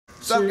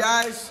What's up,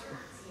 guys?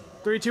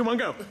 3, 2, 1,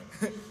 go.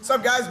 What's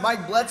up, guys?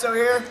 Mike Bledsoe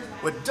here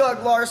with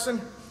Doug Larson,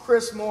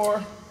 Chris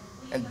Moore,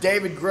 and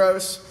David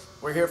Gross.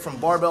 We're here from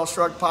Barbell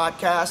Shrugged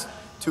podcast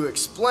to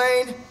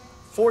explain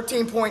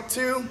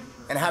 14.2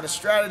 and how to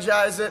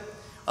strategize it.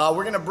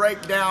 We're going to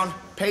break down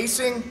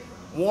pacing,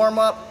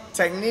 warm-up,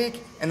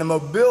 technique, and the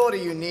mobility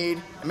you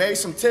need, and maybe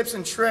some tips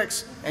and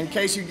tricks in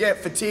case you get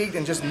fatigued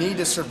and just need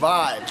to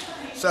survive.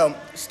 So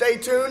stay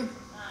tuned.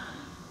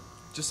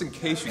 Just in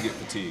case you get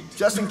fatigued.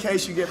 Just in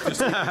case you get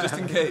fatigued. Just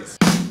in case.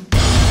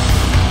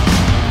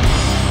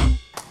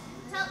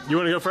 You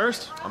want to go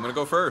first? I'm gonna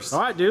go first. All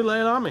right, dude, lay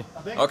it on me.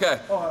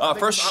 Okay.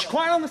 First,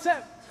 Quiet on the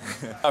set.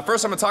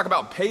 first I'm gonna talk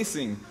about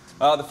pacing.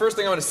 The first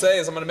thing I'm gonna say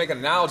is I'm gonna make an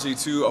analogy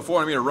to a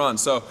 400-meter run.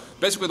 So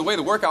basically, the way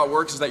the workout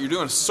works is that you're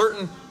doing a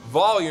certain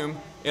volume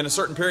in a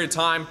certain period of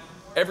time.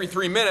 Every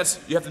 3 minutes,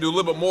 you have to do a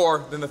little bit more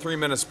than the 3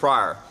 minutes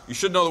prior. You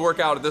should know the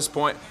workout at this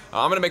point.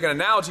 I'm gonna make an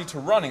analogy to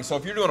running. So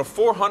if you're doing a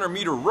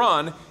 400-meter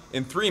run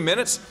in 3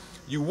 minutes,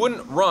 you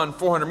wouldn't run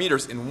 400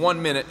 meters in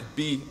 1 minute,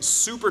 be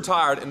super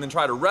tired, and then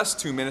try to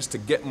rest 2 minutes to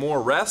get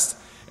more rest,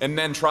 and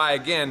then try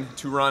again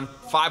to run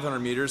 500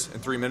 meters in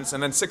 3 minutes,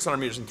 and then 600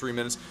 meters in 3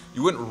 minutes.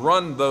 You wouldn't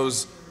run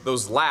those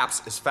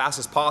laps as fast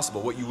as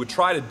possible. What you would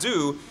try to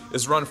do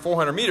is run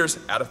 400 meters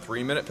at a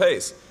 3-minute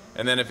pace.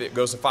 And then if it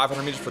goes to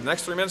 500 meters for the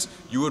next 3 minutes,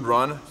 you would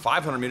run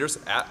 500 meters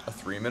at a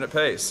 3-minute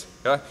pace.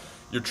 Okay?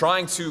 You're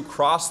trying to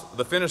cross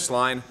the finish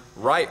line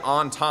right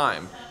on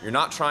time. You're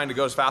not trying to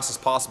go as fast as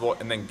possible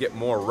and then get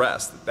more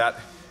rest.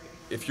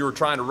 If you were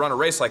trying to run a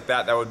race like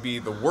that, that would be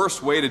the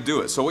worst way to do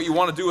it. So what you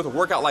want to do with a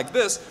workout like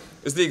this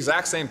is the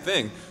exact same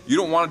thing. You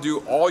don't want to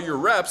do all your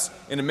reps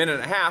in a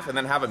minute and a half and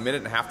then have a minute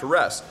and a half to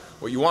rest.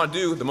 What you want to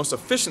do, the most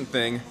efficient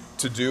thing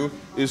to do,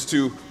 is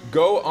to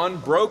go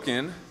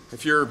unbroken.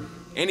 If you're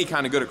any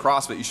kind of good at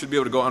CrossFit, you should be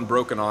able to go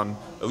unbroken on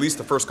at least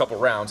the first couple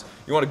rounds.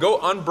 You want to go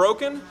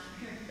unbroken,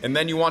 and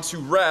then you want to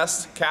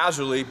rest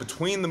casually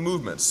between the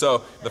movements.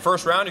 So the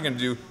first round, you're going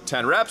to do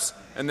 10 reps,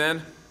 and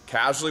then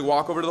casually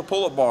walk over to the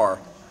pull-up bar.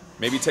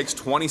 Maybe it takes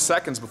 20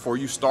 seconds before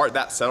you start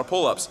that set of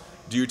pull-ups.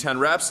 Do your 10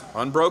 reps,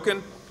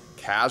 unbroken,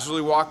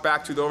 casually walk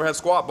back to the overhead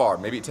squat bar.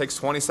 Maybe it takes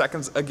 20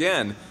 seconds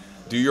again.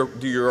 Do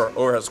your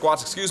overhead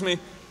squats,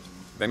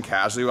 then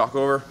casually walk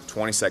over,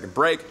 20-second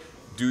break.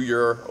 Do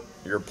your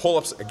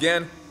pull-ups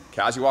again,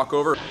 casually walk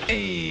over.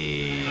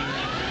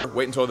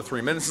 Wait until the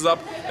 3 minutes is up,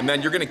 and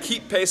then you're gonna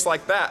keep pace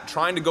like that,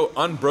 trying to go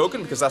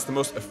unbroken because that's the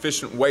most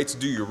efficient way to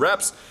do your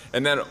reps.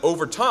 And then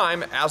over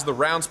time, as the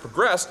rounds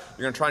progress,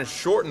 you're gonna try and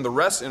shorten the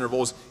rest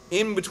intervals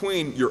in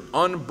between your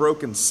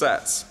unbroken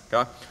sets,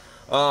 okay?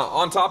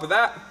 On top of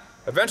that,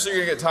 eventually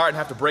you're gonna get tired and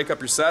have to break up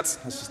your sets.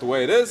 That's just the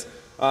way it is.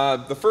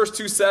 The first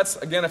 2 sets,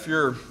 again, if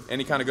you're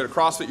any kind of good at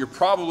CrossFit, you're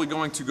probably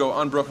going to go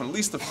unbroken at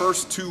least the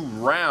first 2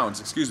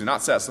 rounds,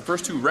 not sets. The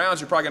first 2 rounds,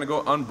 you're probably gonna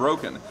go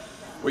unbroken.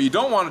 What you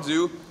don't wanna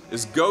do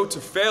is go to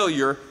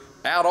failure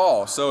at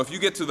all. So if you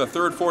get to the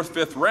 3rd, 4th,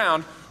 5th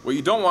round, what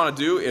you don't wanna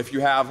do if you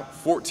have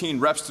 14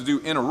 reps to do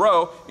in a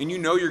row and you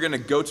know you're gonna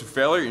go to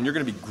failure and you're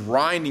gonna be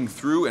grinding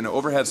through an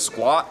overhead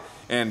squat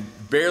and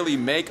barely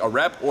make a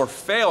rep or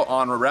fail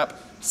on a rep,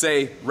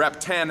 say rep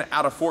 10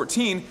 out of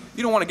 14,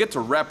 you don't want to get to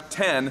rep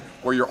 10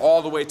 where you're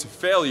all the way to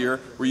failure,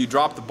 where you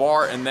drop the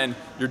bar and then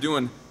you're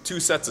doing 2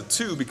 sets of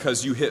 2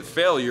 because you hit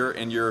failure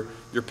and your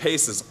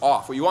pace is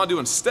off. What you want to do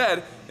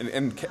instead,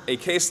 in a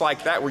case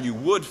like that where you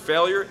would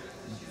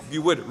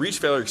reach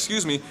failure,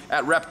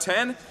 at rep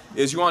 10,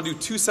 is you want to do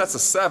 2 sets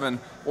of 7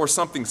 or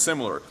something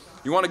similar.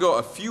 You want to go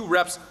a few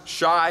reps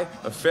shy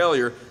of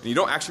failure, and you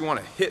don't actually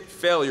want to hit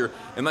failure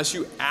unless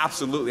you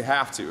absolutely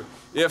have to.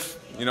 If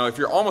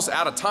you're almost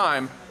out of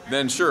time,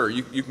 then sure,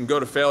 you can go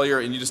to failure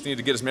and you just need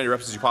to get as many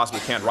reps as you possibly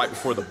can right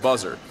before the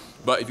buzzer.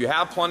 But if you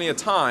have plenty of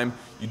time,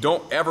 you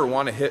don't ever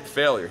want to hit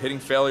failure. Hitting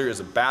failure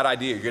is a bad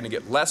idea. You're going to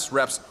get less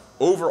reps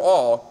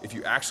overall if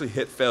you actually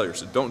hit failure,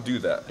 so don't do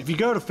that. If you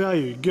go to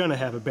failure, you're going to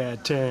have a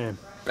bad time.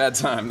 Bad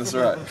time, that's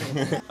right.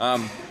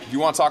 If you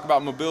want to talk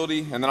about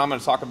mobility, and then I'm going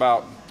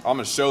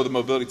to show the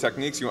mobility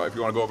techniques. If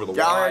you want to go over the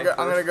why.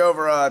 I'm going to go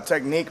over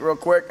technique real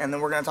quick, and then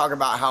we're going to talk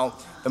about how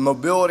the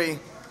mobility,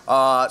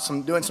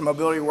 doing some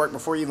mobility work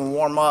before you even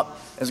warm up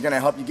is going to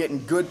help you get in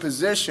good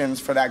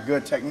positions for that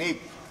good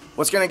technique.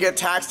 What's going to get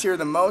taxed here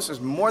the most is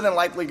more than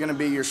likely going to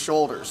be your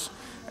shoulders.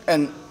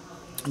 And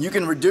you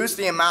can reduce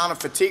the amount of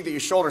fatigue that your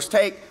shoulders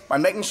take by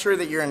making sure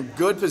that you're in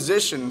good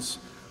positions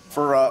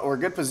for, or a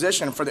good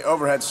position for the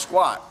overhead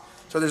squat.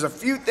 So there's a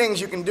few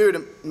things you can do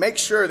to make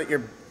sure that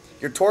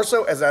your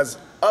torso is as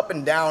up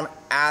and down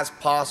as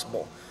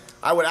possible.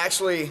 I would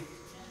actually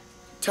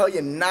tell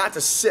you not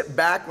to sit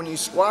back when you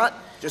squat.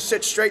 Just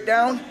sit straight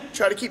down.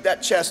 Try to keep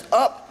that chest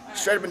up,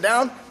 straight up and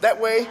down. That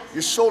way,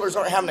 your shoulders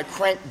aren't having to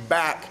crank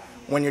back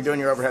when you're doing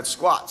your overhead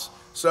squats.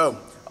 So,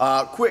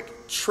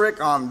 quick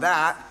trick on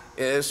that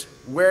is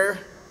wear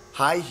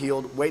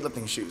high-heeled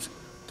weightlifting shoes.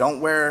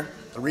 Don't wear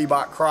the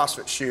Reebok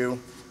CrossFit shoe.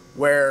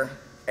 Wear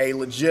a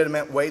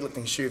legitimate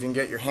weightlifting shoe if you can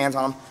get your hands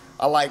on them.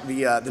 I like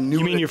the new.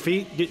 You mean your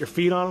feet? Get your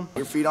feet on them?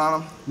 Your feet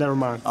on them? Never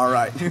mind. All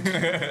right.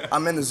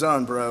 I'm in the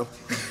zone, bro.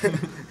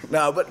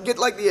 No, but get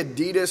like the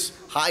Adidas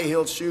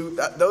high-heeled shoe.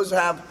 Those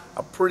have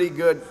a pretty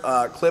good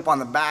clip on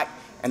the back,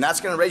 and that's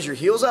going to raise your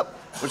heels up,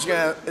 which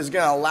is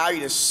going to allow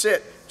you to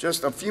sit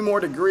just a few more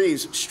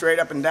degrees straight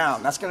up and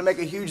down. That's going to make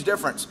a huge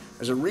difference.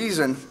 There's a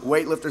reason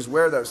weightlifters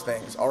wear those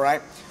things, all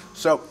right?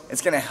 So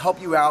it's going to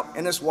help you out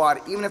in this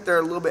WOD, even if they're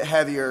a little bit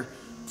heavier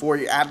for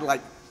you. Add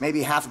like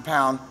maybe half a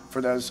pound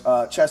for those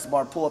chest to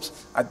bar pull-ups.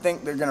 I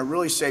think they're going to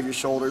really save your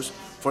shoulders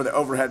for the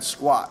overhead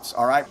squats,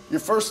 all right? Your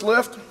first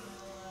lift,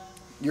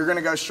 you're going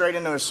to go straight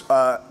into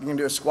you can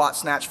do a squat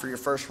snatch for your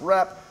first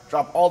rep,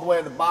 drop all the way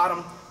to the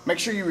bottom. Make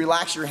sure you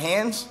relax your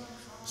hands.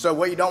 So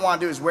what you don't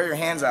want to do is wear your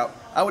hands out.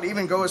 I would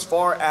even go as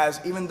far as,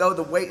 even though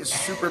the weight is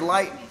super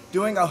light,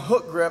 doing a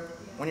hook grip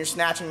when you're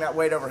snatching that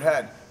weight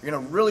overhead. You're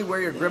going to really wear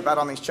your grip out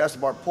on these chest to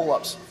bar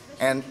pull-ups,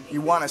 and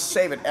you want to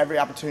save it every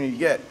opportunity you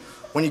get.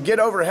 When you get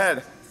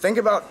overhead, think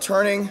about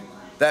turning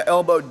that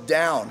elbow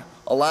down.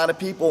 A lot of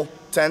people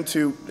tend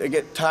to, they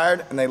get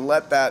tired and they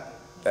let the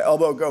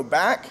elbow go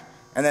back,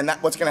 and then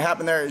what's going to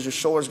happen there is your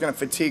shoulder's going to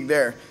fatigue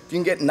there. If you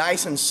can get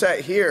nice and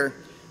set here,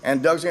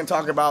 and Doug's going to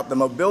talk about the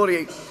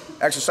mobility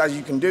exercise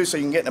you can do so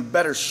you can get in a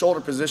better shoulder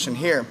position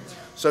here.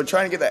 So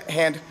trying to get that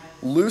hand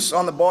loose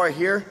on the bar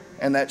here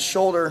and that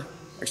shoulder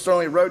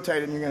externally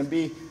rotated, and you're going to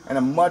be in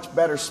a much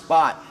better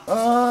spot.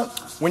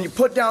 When you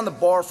put down the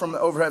bar from the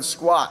overhead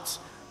squats,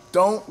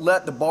 don't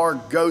let the bar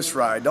ghost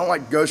ride. Don't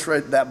like ghost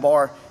ride that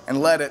bar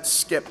and let it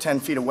skip 10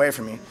 feet away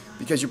from you,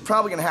 because you're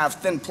probably going to have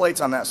thin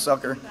plates on that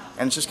sucker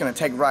and it's just going to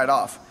take right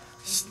off.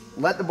 Just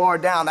let the bar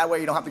down, that way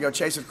you don't have to go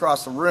chase it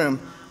across the room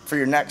for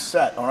your next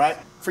set, all right?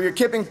 For your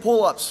kipping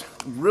pull-ups,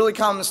 really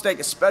common mistake,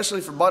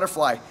 especially for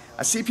butterfly.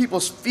 I see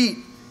people's feet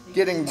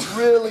getting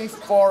really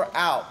far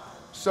out.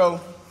 So,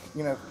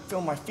 you know,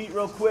 feel my feet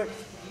real quick.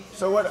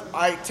 So what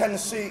I tend to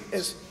see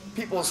is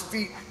people's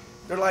feet,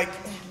 they're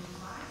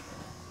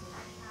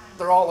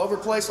all over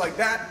the place like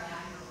that.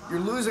 You're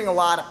losing a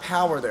lot of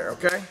power there,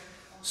 okay?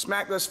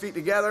 Smack those feet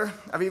together.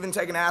 I've even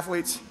taken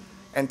athletes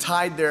and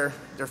tied their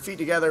feet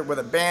together with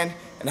a band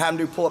and have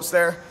them do pull-ups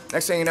there.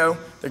 Next thing you know,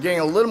 they're getting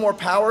a little more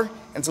power,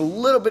 and it's a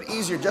little bit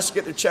easier just to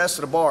get their chest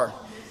to the bar.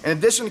 In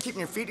addition to keeping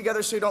your feet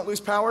together so you don't lose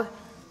power,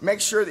 make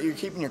sure that you're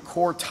keeping your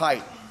core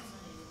tight.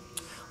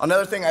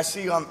 Another thing I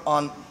see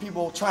on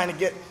people trying to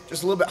get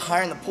just a little bit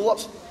higher in the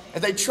pull-ups,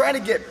 is they try to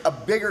get a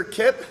bigger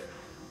kip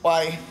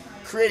by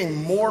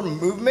creating more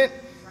movement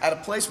at a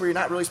place where you're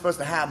not really supposed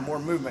to have more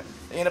movement.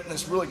 They end up in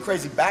this really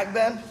crazy back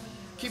bend.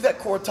 Keep that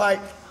core tight.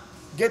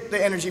 Get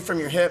the energy from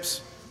your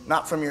hips,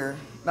 not from your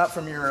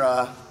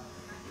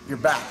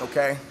back,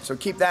 okay? So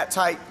keep that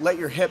tight. Let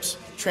your hips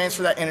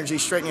transfer that energy,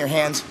 straighten your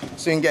hands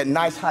so you can get a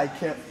nice high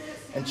kip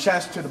and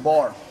chest to the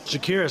bar.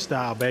 Shakira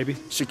style, baby.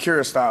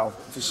 Shakira style,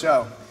 for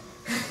sure.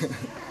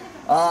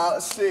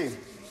 Let's see.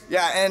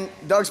 Yeah, and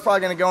Doug's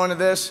probably gonna go into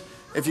this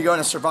if you go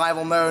into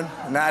survival mode,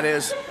 and that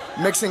is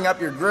mixing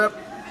up your grip.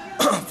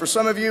 For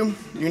some of you,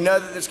 you know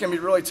that it's gonna be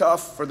really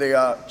tough for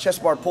the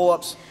chest bar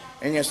pull-ups,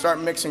 and you're gonna start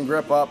mixing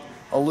grip up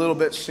a little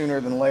bit sooner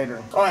than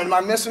later. All right, am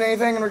I missing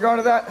anything in regard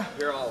to that?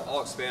 Here,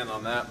 I'll expand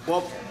on that.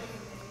 Well,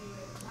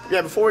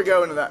 yeah, before we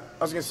go into that,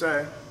 I was gonna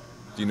say.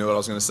 Do you know what I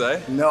was gonna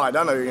say? No, I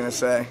don't know what you're gonna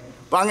say.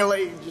 But I'm gonna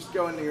let you just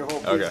go into your whole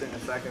piece in a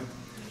second.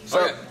 So,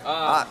 okay,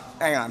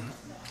 hang on.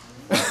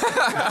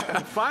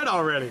 Fight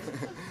already.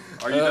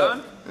 Are you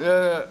done?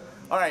 Yeah.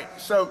 All right,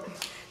 so.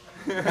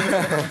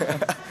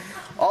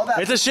 All that,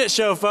 it's a shit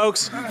show,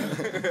 folks.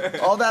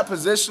 all that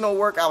positional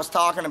work I was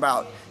talking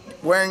about,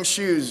 wearing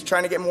shoes,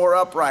 trying to get more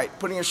upright,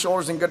 putting your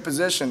shoulders in good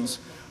positions,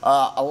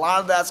 a lot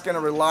of that's going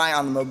to rely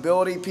on the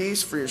mobility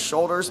piece for your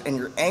shoulders and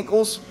your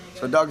ankles.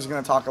 So Doug's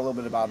going to talk a little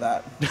bit about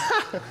that.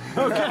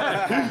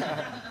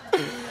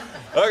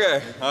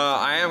 Okay,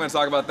 I am going to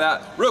talk about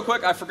that. Real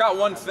quick, I forgot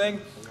one thing.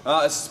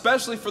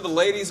 Especially for the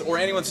ladies or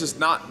anyone that's just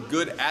not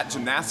good at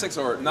gymnastics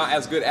or not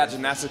as good at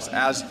gymnastics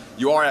as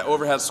you are at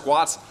overhead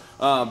squats.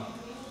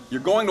 You're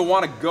going to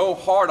want to go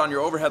hard on your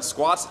overhead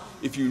squats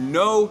if you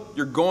know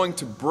you're going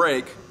to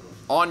break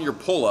on your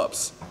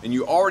pull-ups and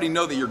you already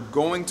know that you're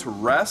going to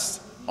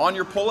rest on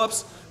your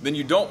pull-ups. Then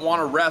you don't want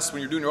to rest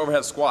when you're doing your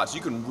overhead squats. You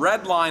can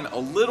redline a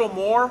little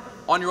more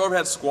on your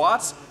overhead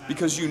squats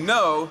because you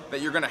know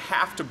that you're going to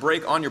have to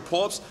break on your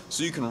pull-ups,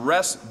 so you can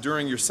rest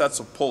during your sets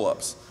of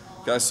pull-ups.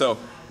 Okay, so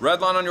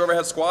redline on your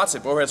overhead squats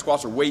if overhead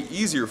squats are way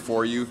easier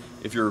for you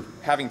if you're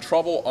having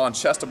trouble on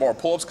chest to bar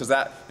pull-ups, because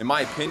that, in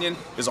my opinion,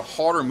 is a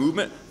harder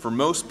movement for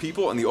most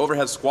people, and the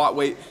overhead squat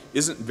weight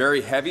isn't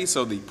very heavy,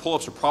 so the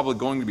pull-ups are probably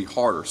going to be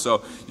harder.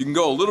 So you can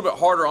go a little bit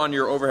harder on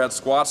your overhead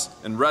squats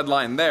and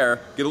redline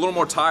there, get a little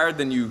more tired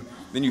than you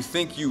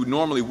think you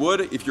normally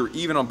would if you're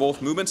even on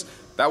both movements.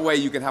 That way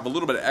you can have a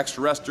little bit of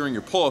extra rest during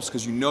your pull-ups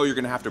because you know you're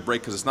going to have to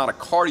break, because it's not a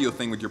cardio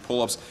thing with your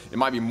pull-ups. It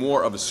might be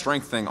more of a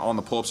strength thing on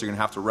the pull-ups. You're going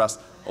to have to rest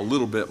a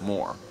little bit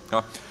more.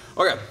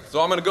 Okay,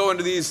 so I'm going to go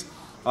into these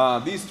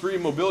three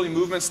mobility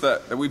movements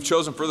that we've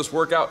chosen for this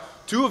workout.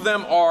 Two of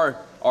them are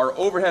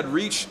overhead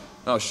reach,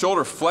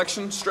 shoulder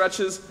flexion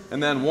stretches,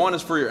 and then one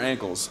is for your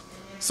ankles.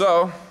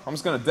 So I'm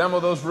just going to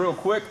demo those real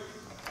quick.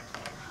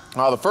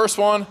 The first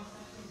one,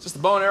 just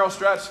the bow and arrow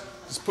stretch.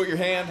 Just put your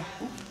hand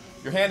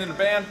your hand in the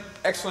band,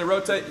 externally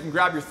rotate. You can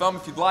grab your thumb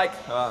if you'd like,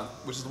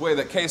 which is the way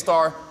that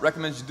K-Star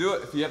recommends you do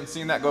it. If you haven't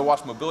seen that, go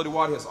watch Mobility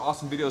WOD. He has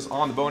awesome videos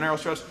on the bow and arrow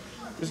stretch.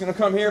 You're just gonna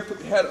come here, put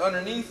your head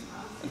underneath,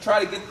 and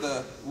try to get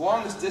the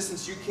longest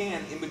distance you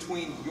can in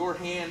between your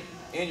hand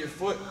and your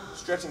foot,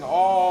 stretching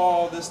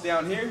all this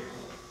down here.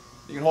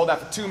 You can hold that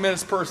for 2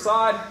 minutes per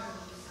side.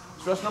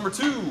 Stretch number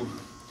 2.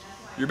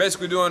 You're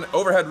basically doing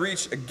overhead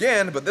reach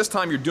again, but this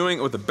time you're doing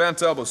it with a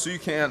bent elbow, so you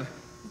can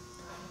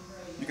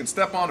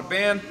step on a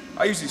band.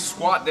 I usually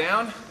squat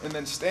down and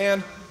then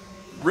stand,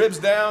 ribs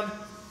down,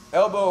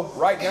 elbow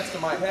right next to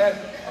my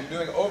head. I'm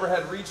doing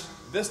overhead reach,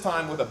 this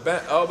time with a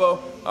bent elbow,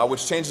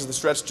 which changes the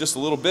stretch just a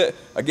little bit.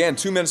 Again,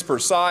 2 minutes per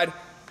side.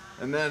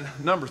 And then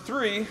number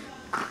 3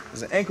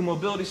 is an ankle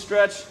mobility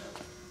stretch.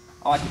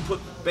 I like to put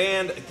the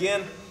band,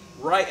 again,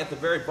 right at the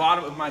very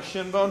bottom of my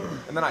shin bone,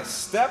 and then I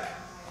step,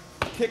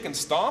 kick, and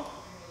stomp.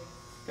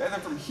 Okay, and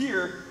then from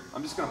here,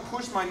 I'm just gonna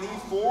push my knee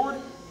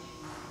forward,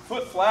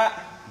 foot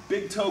flat,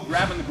 big toe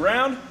grabbing the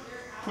ground,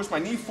 push my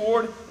knee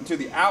forward into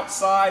the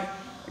outside.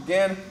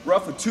 Again,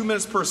 roughly 2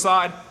 minutes per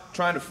side,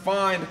 trying to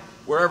find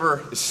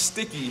wherever is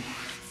sticky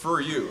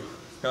for you.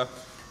 Okay?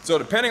 So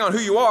depending on who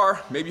you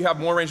are, maybe you have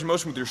more range of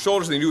motion with your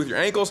shoulders than you do with your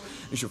ankles.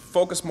 You should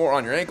focus more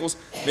on your ankles.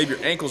 Maybe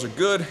your ankles are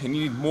good and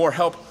you need more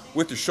help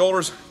with your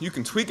shoulders. You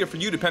can tweak it for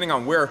you depending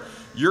on where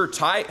you're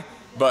tight,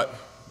 but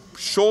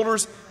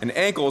shoulders and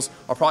ankles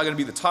are probably going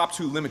to be the top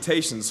 2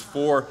 limitations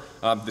for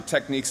the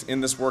techniques in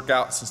this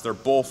workout, since they're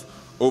both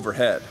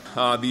overhead.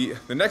 The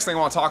next thing I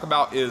want to talk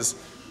about is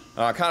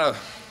kind of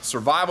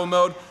survival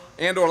mode,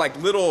 and or like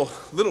little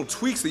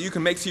tweaks that you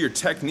can make to your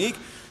technique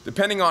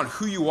depending on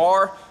who you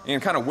are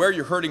and kind of where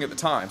you're hurting at the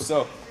time.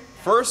 So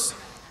first,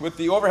 with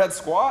the overhead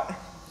squat,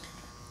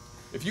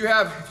 if you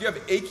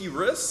have achy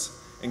wrists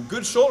and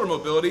good shoulder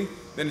mobility,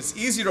 then it's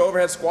easier to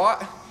overhead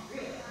squat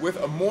with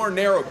a more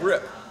narrow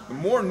grip. The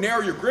more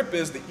narrow your grip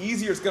is, the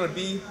easier it's going to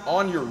be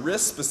on your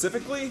wrists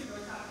specifically.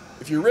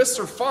 If your wrists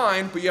are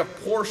fine, but you have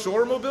poor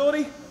shoulder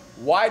mobility,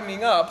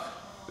 widening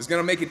up is going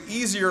to make it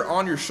easier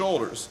on your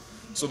shoulders.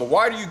 So the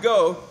wider you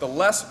go, the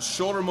less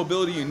shoulder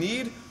mobility you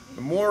need.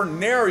 The more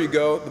narrow you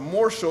go, the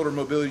more shoulder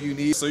mobility you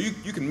need. So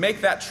you can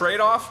make that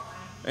trade-off,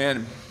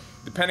 and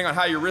depending on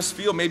how your wrists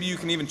feel, maybe you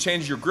can even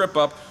change your grip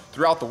up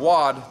throughout the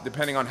WOD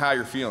depending on how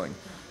you're feeling.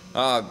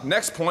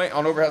 Next point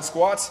on overhead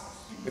squats,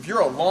 if you're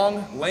a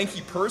long,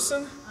 lanky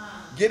person,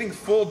 getting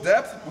full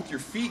depth with your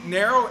feet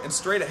narrow and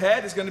straight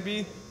ahead is going to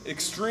be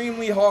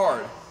extremely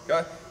hard.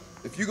 Okay?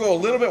 If you go a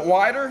little bit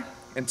wider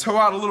and toe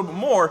out a little bit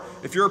more,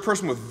 if you're a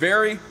person with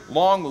very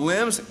long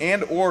limbs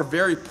and or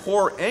very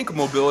poor ankle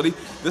mobility,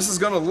 this is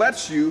going to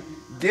let you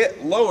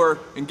get lower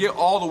and get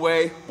all the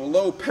way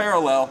below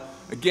parallel,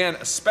 again,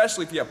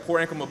 especially if you have poor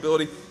ankle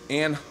mobility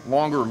and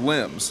longer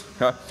limbs.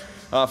 Okay?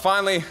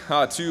 Finally,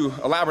 to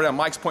elaborate on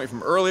Mike's point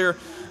from earlier,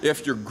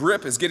 if your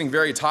grip is getting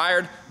very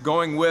tired,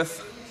 going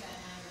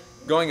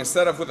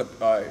instead of with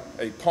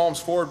a palms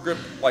forward grip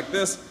like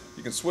this,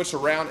 you can switch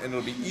around and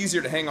it'll be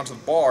easier to hang onto the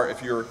bar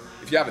if you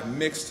have a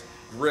mixed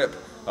grip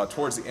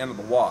towards the end of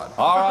the WOD.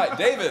 All right,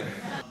 David.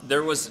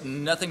 There was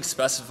nothing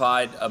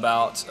specified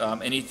about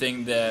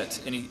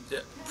any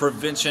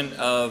prevention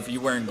of you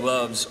wearing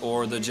gloves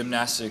or the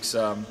gymnastics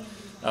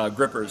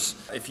grippers.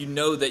 If you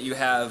know that you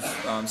have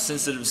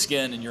sensitive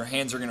skin and your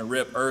hands are going to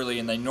rip early,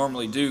 and they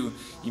normally do,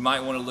 you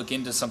might want to look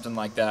into something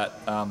like that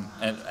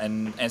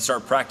and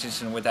start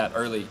practicing with that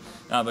early,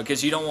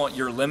 because you don't want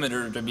your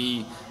limiter to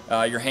be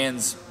your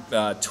hands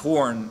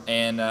torn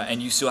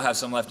and you still have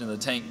some left in the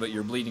tank, but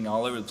you're bleeding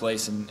all over the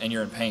place and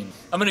you're in pain.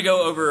 I'm going to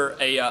go over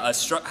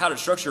how to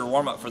structure a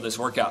warm-up for this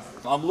workout.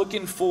 I'm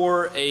looking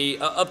for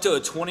up to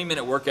a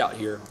 20-minute workout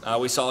here.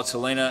 We saw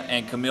Selena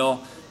and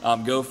Camille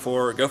go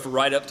for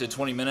right up to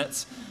 20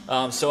 minutes.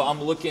 So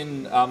I'm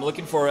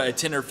looking for a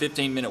 10 or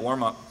 15-minute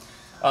warm-up.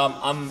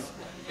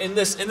 In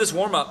this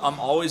warm-up, I'm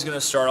always going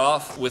to start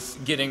off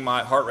with getting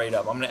my heart rate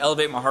up. I'm going to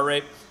elevate my heart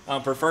rate,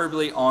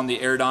 preferably on the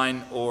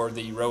Airdyne or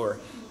the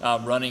rower.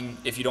 Running,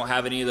 if you don't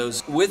have any of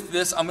those. With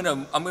this, I'm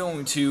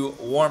going to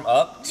warm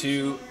up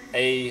to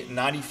a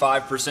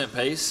 95%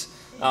 pace.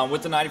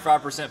 With the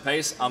 95%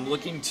 pace, I'm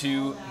looking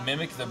to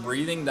mimic the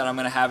breathing that I'm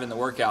going to have in the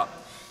workout.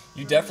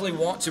 You definitely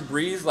want to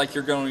breathe like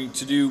you're going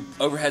to do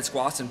overhead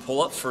squats and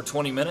pull-ups for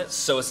 20 minutes,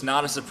 so it's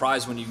not a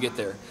surprise when you get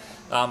there.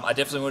 I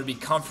definitely want to be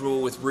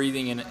comfortable with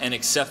breathing and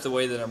accept the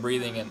way that I'm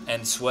breathing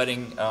and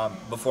sweating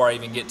before I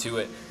even get to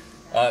it.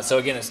 So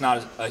again, it's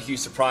not a huge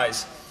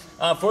surprise.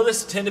 For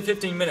this 10 to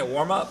 15 minute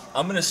warm-up,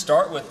 I'm going to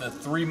start with the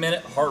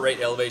 3-minute heart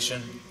rate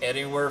elevation at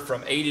anywhere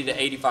from 80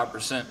 to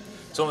 85%.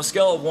 So on a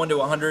scale of 1 to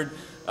 100,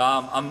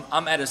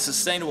 I'm at a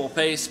sustainable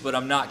pace, but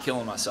I'm not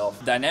killing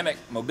myself. Dynamic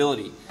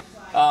mobility.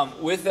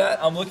 With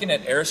that, I'm looking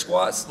at air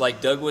squats.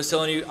 Like Doug was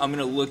telling you, I'm going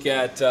to look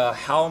at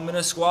how I'm going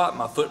to squat,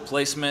 my foot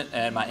placement,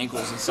 and my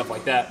ankles and stuff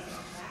like that.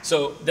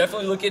 So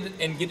definitely look at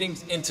and getting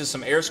into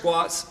some air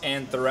squats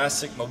and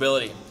thoracic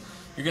mobility.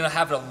 You're going to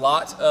have a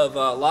lot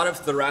of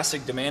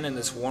thoracic demand in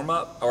this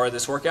warm-up or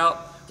this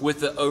workout with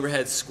the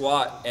overhead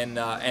squat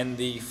and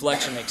the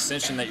flexion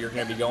extension that you're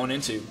going to be going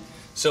into.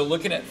 So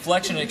looking at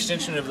flexion and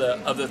extension of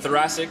the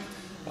thoracic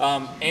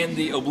and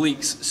the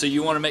obliques. So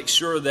you want to make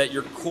sure that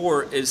your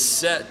core is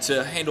set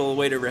to handle the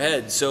weight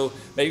overhead. So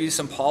maybe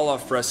some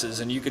pull-off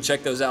presses, and you can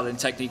check those out in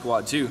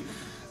TechniqueWOD too.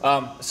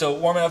 So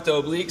warming up the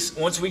obliques.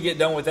 Once we get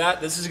done with that,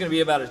 this is going to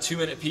be about a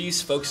 2-minute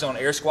piece, focused on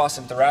air squats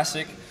and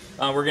thoracic.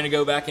 We're going to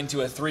go back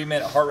into a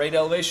 3-minute heart rate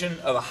elevation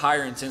of a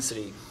higher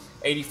intensity,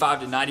 85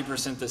 to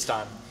 90% this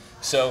time.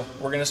 So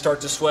we're going to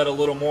start to sweat a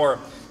little more.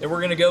 Then we're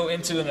going to go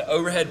into an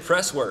overhead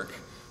press work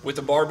with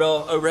the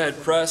barbell overhead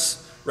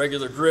press,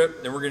 regular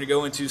grip. Then we're going to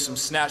go into some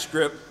snatch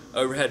grip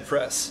overhead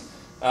press.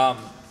 After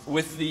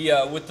we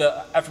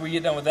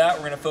get done with that, we're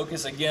going to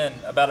focus again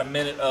about a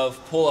minute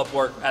of pull-up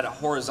work at a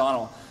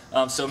horizontal.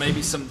 So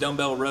maybe some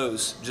dumbbell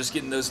rows, just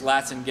getting those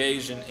lats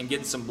engaged and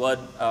getting some blood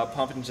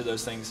pumping into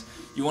those things.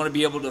 You want to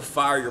be able to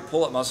fire your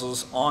pull-up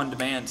muscles on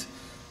demand.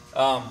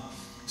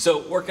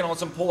 So working on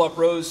some pull-up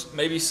rows,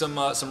 maybe some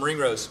ring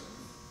rows.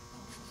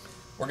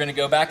 We're going to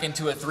go back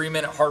into a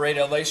 3-minute heart rate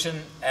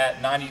elevation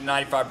at 90 to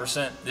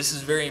 95%. This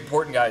is very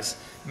important, guys.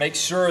 Make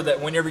sure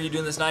that whenever you're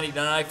doing this 90 to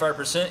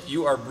 95%,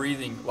 you are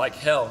breathing like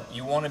hell.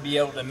 You want to be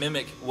able to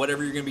mimic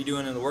whatever you're going to be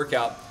doing in the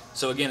workout.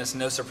 So again, it's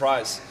no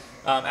surprise.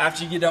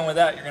 After you get done with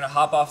that, you're going to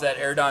hop off that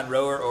Airdyne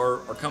rower or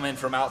come in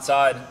from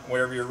outside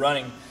wherever you're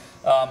running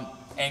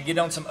and get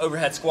on some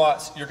overhead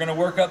squats. You're going to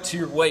work up to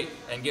your weight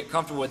and get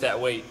comfortable with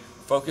that weight.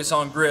 Focus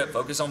on grip,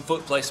 focus on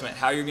foot placement,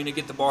 how you're going to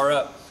get the bar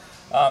up,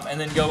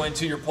 and then go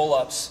into your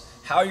pull-ups.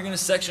 How are you going to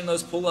section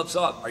those pull-ups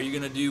up? Are you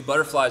going to do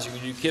butterflies? Are you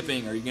going to do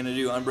kipping? Are you going to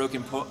do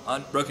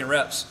unbroken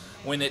reps?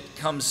 When it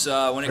comes,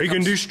 are you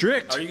going to do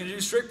strict? Are you going to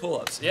do strict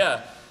pull-ups?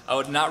 Yeah. I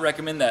would not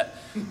recommend that.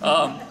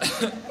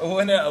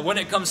 When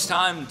it comes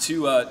time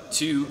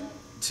to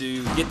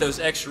get those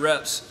extra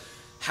reps,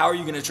 how are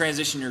you going to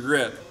transition your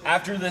grip?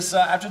 After this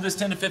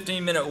 10 to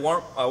 15 minute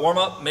warm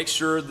up, make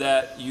sure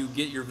that you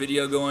get your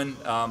video going.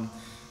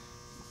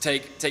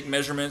 Take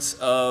measurements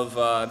of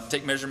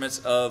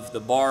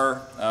the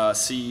bar.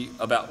 See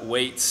about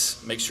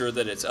weights. Make sure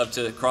that it's up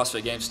to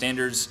CrossFit Games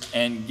standards,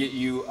 and get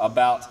you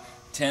about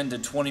 10 to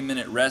 20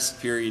 minute rest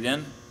period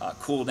in,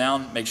 cool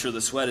down, make sure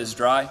the sweat is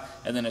dry,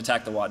 and then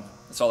attack the WOD.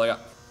 That's all I got.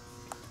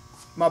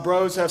 My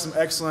bros have some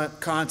excellent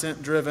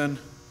content-driven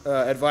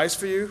advice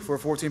for you for a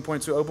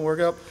 14.2 open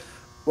workout.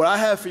 What I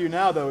have for you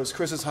now, though, is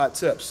Chris's hot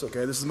tips,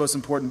 okay? This is the most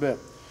important bit.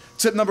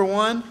 Tip number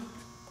 1,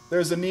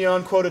 there's the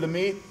neon quota to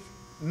meet.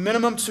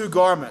 Minimum 2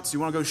 garments. You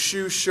want to go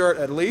shoe, shirt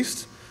at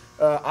least.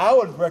 I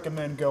would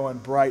recommend going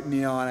bright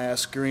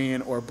neon-ass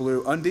green or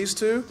blue undies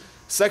too.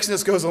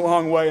 Sexiness goes a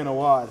long way in a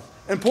WOD.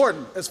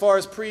 Important as far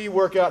as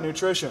pre-workout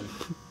nutrition.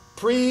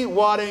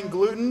 Pre-WODing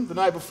gluten the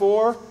night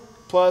before,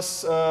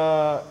 plus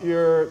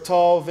your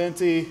tall,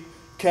 venti,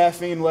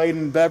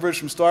 caffeine-laden beverage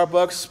from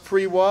Starbucks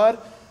pre-WOD.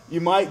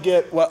 You might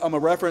get, well, I'm a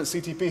reference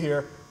CTP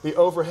here, the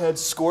overhead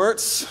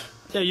squirts.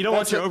 Yeah, you don't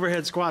want your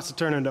overhead squats to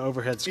turn into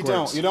overhead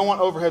squirts. You don't want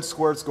overhead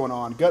squirts going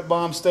on. Gut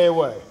bombs, stay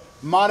away.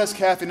 Modest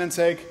caffeine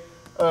intake,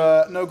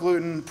 no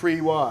gluten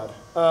pre-WOD.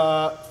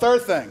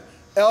 Third thing,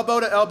 elbow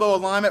to elbow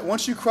alignment.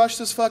 Once you crush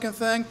this fucking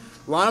thing,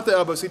 line up the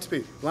elbow,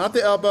 CTP. Line up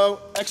the elbow,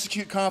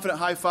 execute confident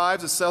high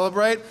fives to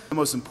celebrate. The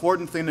most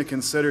important thing to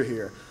consider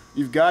here.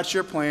 You've got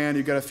your plan,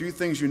 you've got a few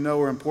things you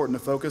know are important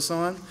to focus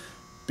on.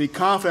 Be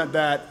confident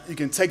that you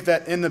can take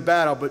that in the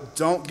battle, but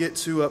don't get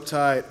too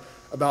uptight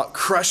about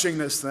crushing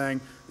this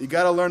thing. You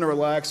gotta learn to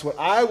relax. What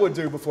I would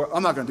do before,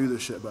 I'm not gonna do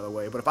this shit by the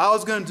way, but if I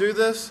was gonna do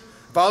this,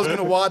 if I was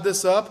gonna WOD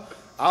this up,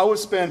 I would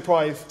spend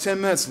probably 10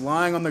 minutes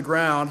lying on the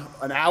ground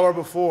an hour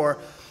before,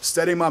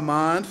 steadying my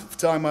mind,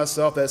 telling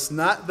myself that it's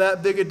not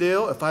that big a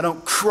deal. If I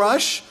don't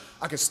crush,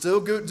 I can still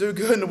do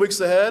good in the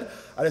weeks ahead.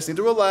 I just need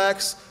to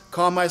relax,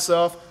 calm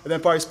myself, and then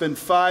probably spend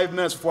 5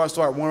 minutes before I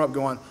start warming up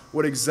going,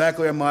 what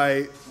exactly are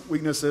my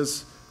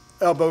weaknesses?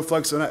 Elbow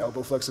flexibility, not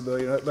elbow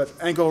flexibility, but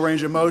ankle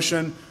range of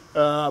motion,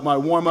 my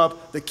warm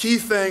up. The key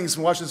things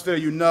from watching this video,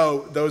 you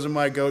know those are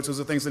my go-tos, those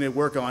are the things I need to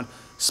work on.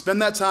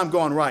 Spend that time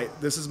going, right,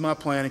 this is my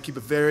plan, and keep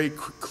a very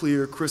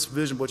clear, crisp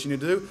vision of what you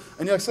need to do.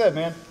 And like I said,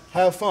 man,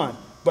 have fun.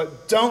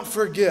 But don't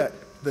forget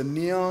the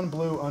neon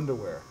blue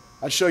underwear.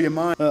 I'd show you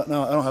mine. No,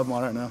 I don't have them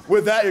on right now.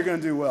 With that, you're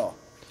gonna do well.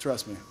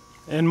 Trust me.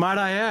 And might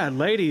I add,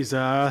 ladies,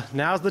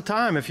 now's the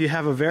time. If you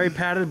have a very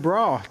padded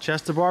bra,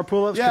 chest to bar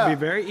pull-ups can be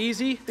very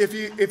easy. If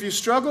you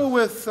struggle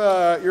with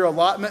your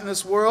allotment in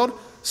this world,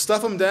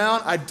 stuff them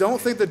down. I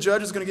don't think the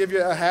judge is gonna give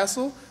you a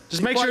hassle.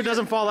 Just make sure it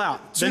doesn't fall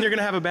out. Then you're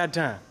gonna have a bad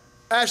time.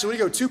 Actually,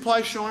 what do you go,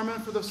 2-ply Charmin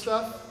for the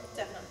stuff?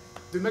 Definitely.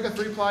 Do they make a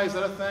 3-ply? Is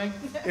that a thing?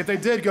 If they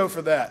did, go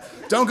for that.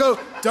 Don't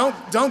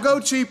go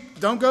cheap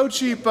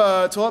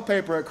toilet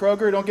paper at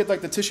Kroger. Don't get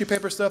like the tissue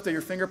paper stuff that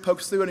your finger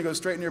pokes through and it goes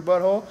straight in your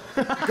butthole.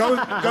 Go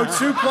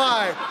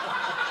 2-ply.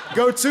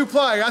 Go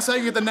 2-ply. That's how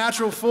you get the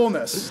natural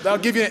fullness. That'll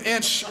give you an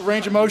inch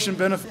range of motion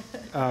benefit.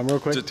 Real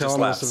quick, tell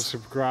them to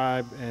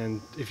subscribe,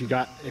 and if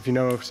you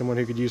know of someone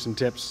who could use some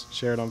tips,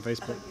 share it on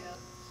Facebook.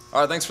 All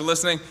right, thanks for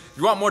listening. If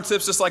you want more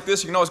tips just like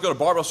this, you can always go to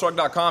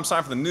barbellshrugged.com, sign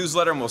up for the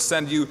newsletter, and we'll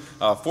send you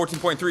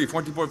 14.3,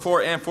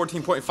 14.4, and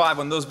 14.5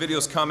 when those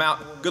videos come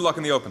out. Good luck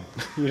in the open.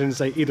 You didn't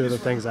say either of the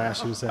things I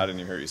asked you to say. I didn't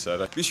even hear you say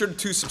that. Be sure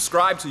to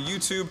subscribe to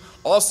YouTube.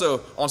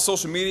 Also, on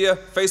social media,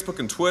 Facebook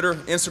and Twitter,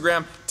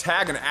 Instagram,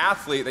 tag an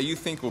athlete that you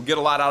think will get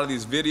a lot out of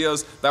these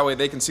videos. That way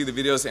they can see the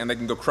videos and they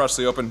can go crush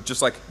the open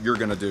just like you're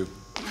going to do.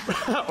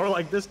 Or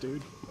like this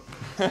dude.